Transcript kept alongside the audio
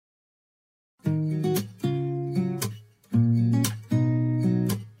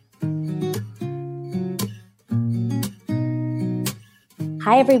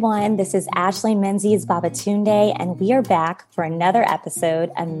Hi, everyone. This is Ashley Menzies Babatunde, and we are back for another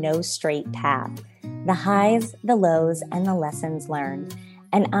episode of No Straight Path, the highs, the lows, and the lessons learned.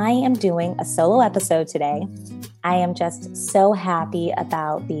 And I am doing a solo episode today. I am just so happy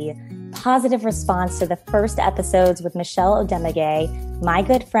about the positive response to the first episodes with Michelle Odemaghe, my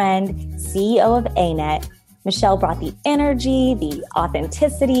good friend, CEO of ANET. Michelle brought the energy, the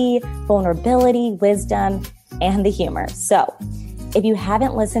authenticity, vulnerability, wisdom, and the humor. So if you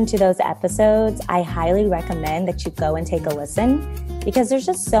haven't listened to those episodes, I highly recommend that you go and take a listen because there's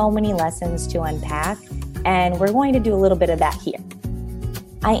just so many lessons to unpack, and we're going to do a little bit of that here.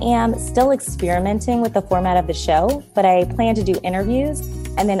 I am still experimenting with the format of the show, but I plan to do interviews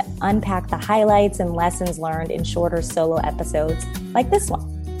and then unpack the highlights and lessons learned in shorter solo episodes like this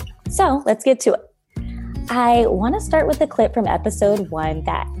one. So let's get to it. I want to start with a clip from episode 1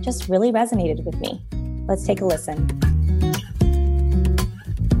 that just really resonated with me. Let's take a listen.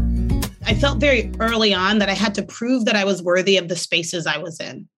 I felt very early on that I had to prove that I was worthy of the spaces I was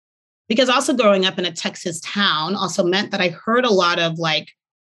in. Because also growing up in a Texas town also meant that I heard a lot of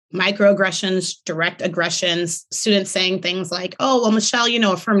microaggressions, direct aggressions, students saying things like, oh, well, Michelle,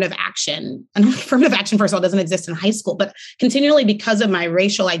 affirmative action. And affirmative action, first of all, doesn't exist in high school, but continually because of my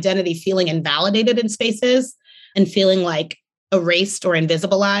racial identity feeling invalidated in spaces and feeling like erased or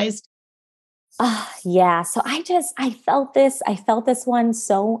invisibilized. Yeah. So I felt this one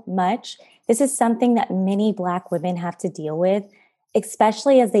so much. This is something that many Black women have to deal with,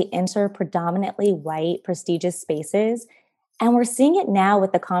 especially as they enter predominantly white, prestigious spaces. And we're seeing it now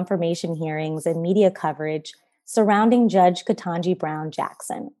with the confirmation hearings and media coverage surrounding Judge Ketanji Brown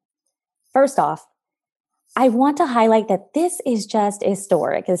Jackson. First off, I want to highlight that this is just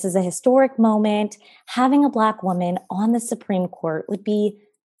historic. This is a historic moment. Having a Black woman on the Supreme Court would be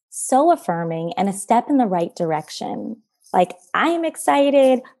so affirming and a step in the right direction. I am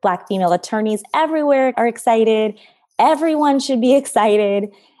excited. Black female attorneys everywhere are excited. Everyone should be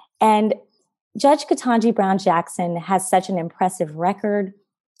excited. And Judge Ketanji Brown Jackson has such an impressive record,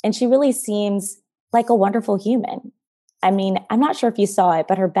 and she really seems like a wonderful human. I mean, I'm not sure if you saw it,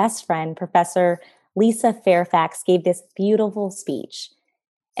 but her best friend, Professor Lisa Fairfax, gave this beautiful speech.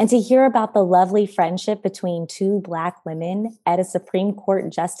 And to hear about the lovely friendship between two Black women at a Supreme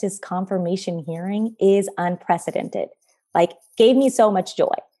Court justice confirmation hearing is unprecedented. Gave me so much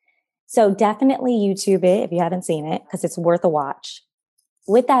joy. So definitely YouTube it if you haven't seen it, because it's worth a watch.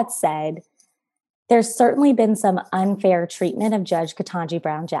 With that said, there's certainly been some unfair treatment of Judge Ketanji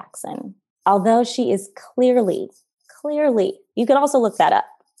Brown Jackson. Although she is clearly, you could also look that up,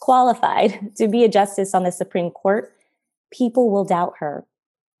 qualified to be a justice on the Supreme Court, people will doubt her.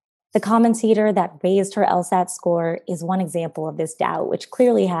 The commentator that raised her LSAT score is one example of this doubt, which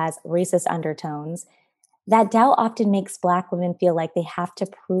clearly has racist undertones. That doubt often makes Black women feel like they have to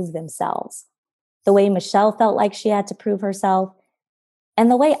prove themselves. The way Michelle felt like she had to prove herself,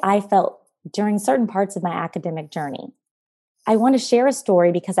 and the way I felt during certain parts of my academic journey. I want to share a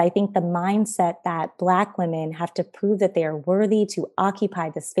story because I think the mindset that Black women have to prove that they are worthy to occupy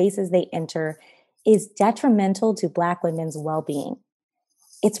the spaces they enter is detrimental to Black women's well-being.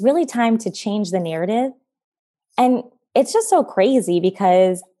 It's really time to change the narrative. And it's just so crazy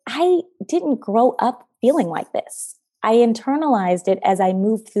because I didn't grow up feeling like this. I internalized it as I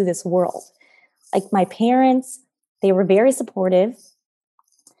moved through this world. My parents, they were very supportive.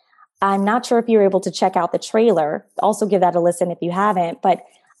 I'm not sure if you were able to check out the trailer. Also give that a listen if you haven't. But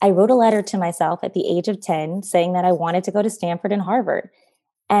I wrote a letter to myself at the age of 10 saying that I wanted to go to Stanford and Harvard.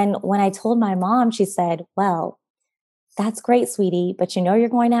 And when I told my mom, she said, well, that's great, sweetie, but you're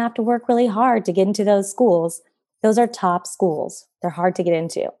going to have to work really hard to get into those schools. Those are top schools. They're hard to get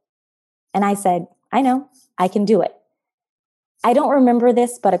into. And I said, I know, I can do it. I don't remember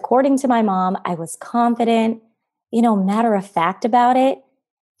this, but according to my mom, I was confident, matter of fact about it.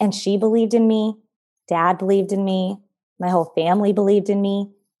 And she believed in me. Dad believed in me. My whole family believed in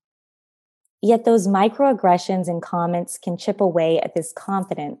me. Yet those microaggressions and comments can chip away at this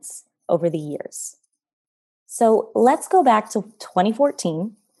confidence over the years. So let's go back to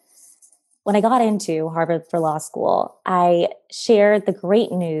 2014. When I got into Harvard for law school, I shared the great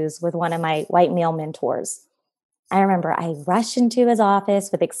news with one of my white male mentors. I remember I rushed into his office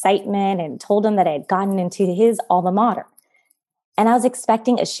with excitement and told him that I had gotten into his alma mater. And I was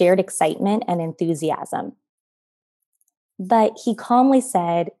expecting a shared excitement and enthusiasm. But he calmly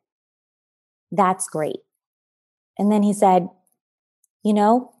said, that's great. And then he said,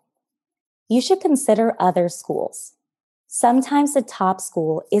 you should consider other schools. Sometimes the top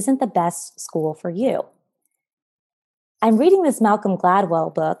school isn't the best school for you. I'm reading this Malcolm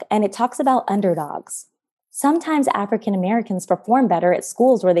Gladwell book, and it talks about underdogs. Sometimes African Americans perform better at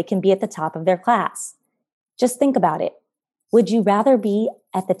schools where they can be at the top of their class. Just think about it. Would you rather be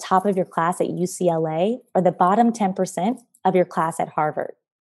at the top of your class at UCLA or the bottom 10% of your class at Harvard?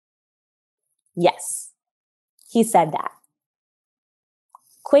 Yes, he said that.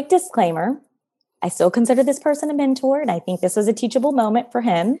 Quick disclaimer, I still consider this person a mentor, and I think this was a teachable moment for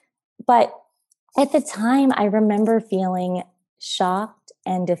him. But at the time, I remember feeling shocked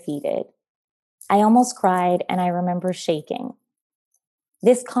and defeated. I almost cried, and I remember shaking.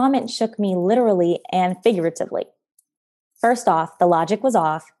 This comment shook me literally and figuratively. First off, the logic was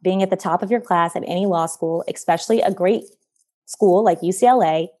off. Being at the top of your class at any law school, especially a great school like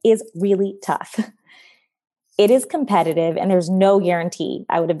UCLA, is really tough. It is competitive, and there's no guarantee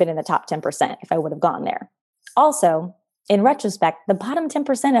I would have been in the top 10% if I would have gone there. Also, in retrospect, the bottom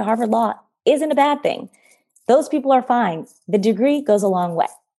 10% at Harvard Law isn't a bad thing. Those people are fine. The degree goes a long way.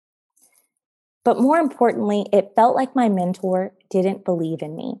 But more importantly, it felt like my mentor didn't believe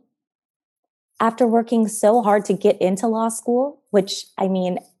in me. After working so hard to get into law school, which, I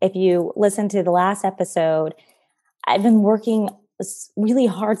mean, if you listen to the last episode, I've been working really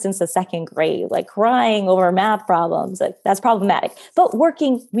hard since the second grade, like crying over math problems. Like, that's problematic, but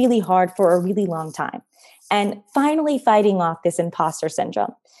working really hard for a really long time and finally fighting off this imposter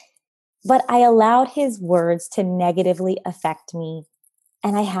syndrome. But I allowed his words to negatively affect me,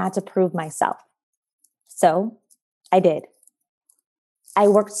 and I had to prove myself. So I did. I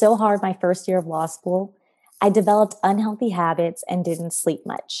worked so hard my first year of law school. I developed unhealthy habits and didn't sleep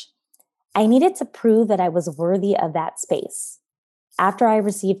much. I needed to prove that I was worthy of that space. After I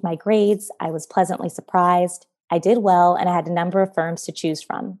received my grades, I was pleasantly surprised. I did well, and I had a number of firms to choose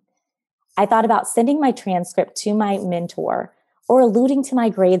from. I thought about sending my transcript to my mentor or alluding to my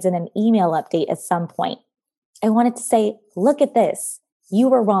grades in an email update at some point. I wanted to say, look at this. You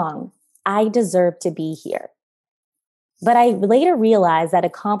were wrong. I deserve to be here. But I later realized that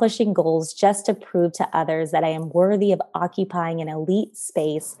accomplishing goals just to prove to others that I am worthy of occupying an elite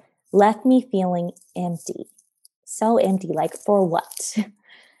space left me feeling empty. So empty, like for what?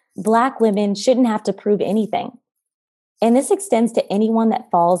 Black women shouldn't have to prove anything. And this extends to anyone that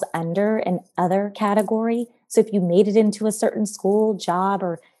falls under an other category. So if you made it into a certain school, job,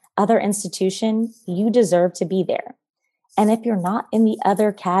 or other institution, you deserve to be there. And if you're not in the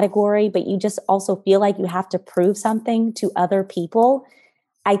other category, but you just also feel like you have to prove something to other people,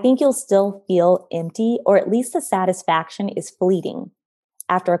 I think you'll still feel empty, or at least the satisfaction is fleeting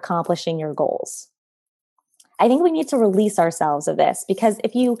after accomplishing your goals. I think we need to release ourselves of this, because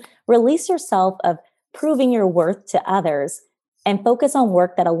if you release yourself of proving your worth to others and focus on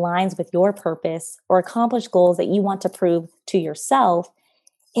work that aligns with your purpose or accomplish goals that you want to prove to yourself,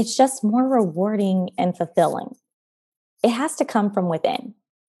 it's just more rewarding and fulfilling. It has to come from within.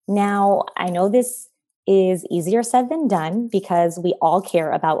 Now, I know this is easier said than done because we all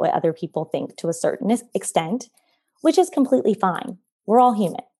care about what other people think to a certain extent, which is completely fine. We're all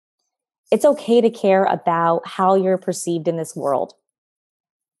human. It's okay to care about how you're perceived in this world.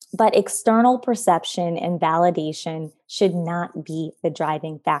 But external perception and validation should not be the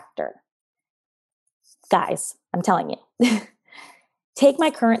driving factor. Guys, I'm telling you, take my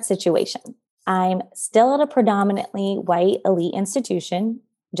current situation. I'm still at a predominantly white elite institution,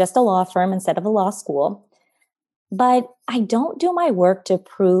 just a law firm instead of a law school. But I don't do my work to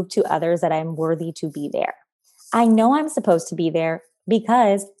prove to others that I'm worthy to be there. I know I'm supposed to be there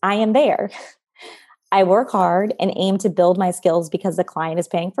because I am there. I work hard and aim to build my skills because the client is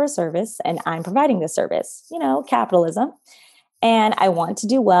paying for a service and I'm providing the service, capitalism. And I want to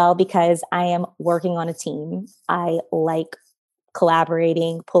do well because I am working on a team. I like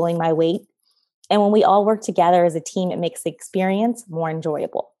collaborating, pulling my weight. And when we all work together as a team, it makes the experience more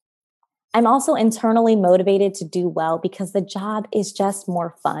enjoyable. I'm also internally motivated to do well because the job is just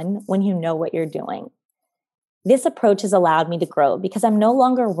more fun when you know what you're doing. This approach has allowed me to grow because I'm no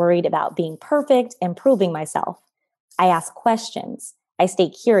longer worried about being perfect and proving myself. I ask questions, I stay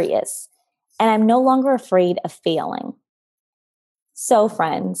curious, and I'm no longer afraid of failing. So,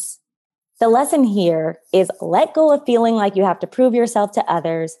 friends, the lesson here is let go of feeling like you have to prove yourself to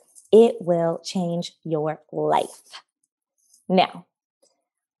others. It will change your life. Now,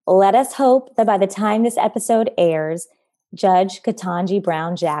 let us hope that by the time this episode airs, Judge Ketanji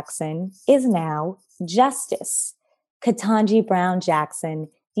Brown Jackson is now Justice Ketanji Brown Jackson,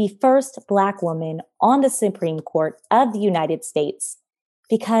 the first Black woman on the Supreme Court of the United States,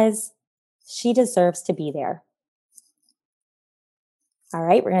 because she deserves to be there. All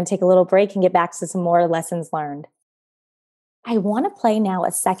right, we're going to take a little break and get back to some more lessons learned. I want to play now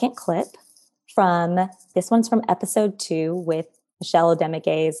a second clip this one's from episode 2 with Michelle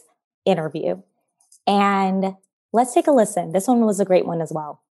Odemege's interview. And let's take a listen. This one was a great one as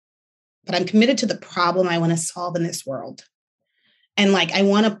well. But I'm committed to the problem I want to solve in this world. And like, I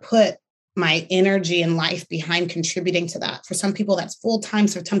want to put my energy and life behind contributing to that. For some people, that's full time.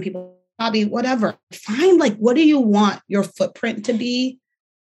 For some people, hobby, whatever. Find like, what do you want your footprint to be?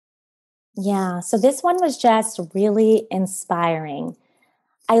 Yeah. So this one was just really inspiring.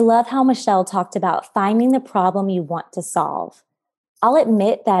 I love how Michelle talked about finding the problem you want to solve. I'll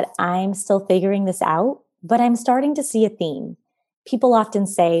admit that I'm still figuring this out, but I'm starting to see a theme. People often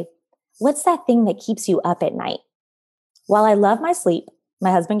say, what's that thing that keeps you up at night? While I love my sleep,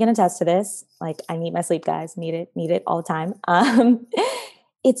 my husband can attest to this. Like, I need my sleep, guys. Need it all the time.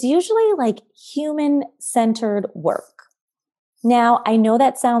 It's usually like human-centered work. Now, I know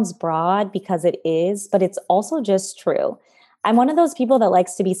that sounds broad because it is, but it's also just true. I'm one of those people that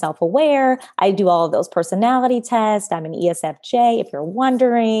likes to be self-aware. I do all of those personality tests. I'm an ESFJ, if you're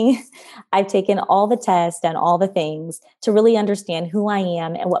wondering. I've taken all the tests and all the things to really understand who I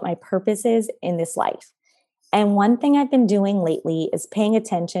am and what my purpose is in this life. And one thing I've been doing lately is paying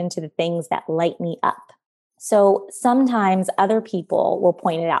attention to the things that light me up. So sometimes other people will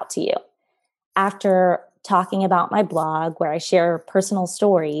point it out to you. After talking about my blog where I share personal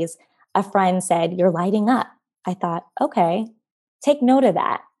stories, a friend said, "You're lighting up." I thought, okay, take note of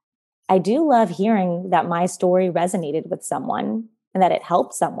that. I do love hearing that my story resonated with someone and that it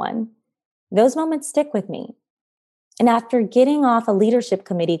helped someone. Those moments stick with me. And after getting off a leadership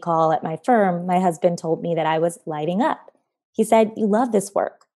committee call at my firm, my husband told me that I was lighting up. He said, "You love this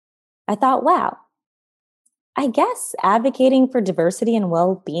work." I thought, wow, I guess advocating for diversity and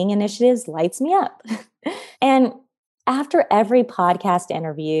well-being initiatives lights me up. And after every podcast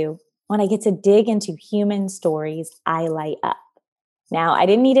interview, when I get to dig into human stories, I light up. Now, I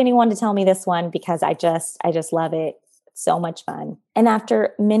didn't need anyone to tell me this one because I just love it. It's so much fun. And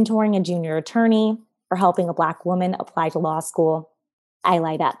after mentoring a junior attorney or helping a Black woman apply to law school, I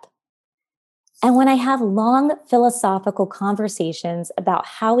light up. And when I have long philosophical conversations about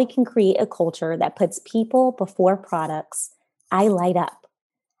how we can create a culture that puts people before products, I light up.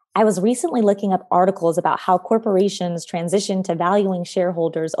 I was recently looking up articles about how corporations transition to valuing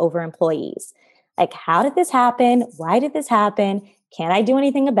shareholders over employees. Like, how did this happen? Why did this happen? Can I do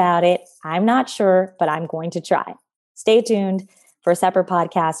anything about it? I'm not sure, but I'm going to try. Stay tuned for a separate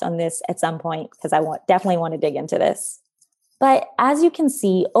podcast on this at some point because I definitely want to dig into this. But as you can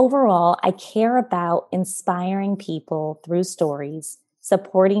see, overall, I care about inspiring people through stories,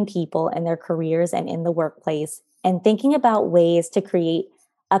 supporting people in their careers and in the workplace, and thinking about ways to create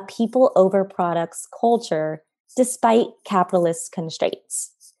a people over products culture despite capitalist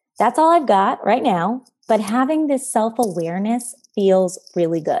constraints. That's all I've got right now, but having this self-awareness feels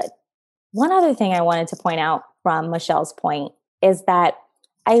really good. One other thing I wanted to point out from Michelle's point is that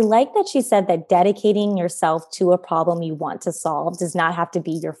I like that she said that dedicating yourself to a problem you want to solve does not have to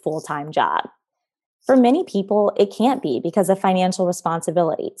be your full-time job. For many people, it can't be because of financial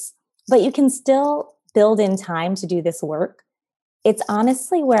responsibilities, but you can still build in time to do this work. It's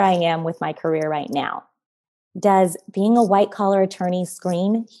honestly where I am with my career right now. Does being a white-collar attorney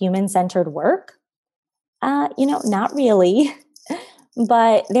scream human-centered work? Not really.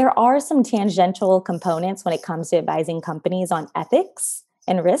 But there are some tangential components when it comes to advising companies on ethics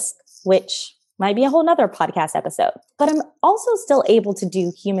and risk, which might be a whole nother podcast episode. But I'm also still able to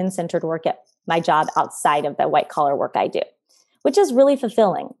do human-centered work at my job outside of the white-collar work I do, which is really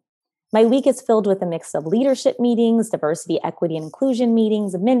fulfilling. My week is filled with a mix of leadership meetings, diversity, equity, and inclusion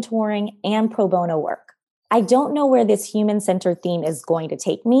meetings, mentoring, and pro bono work. I don't know where this human-centered theme is going to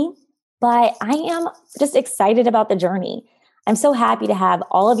take me, but I am just excited about the journey. I'm so happy to have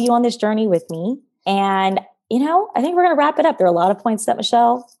all of you on this journey with me. And, I think we're going to wrap it up. There are a lot of points that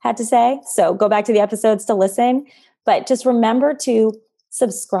Michelle had to say, so go back to the episodes to listen. But just remember to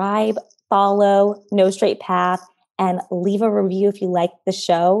subscribe, follow No Straight Path, and leave a review if you like the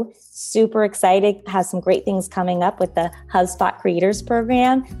show. Super excited. Has some great things coming up with the HubSpot Creators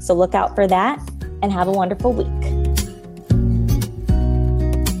Program. So look out for that and have a wonderful week.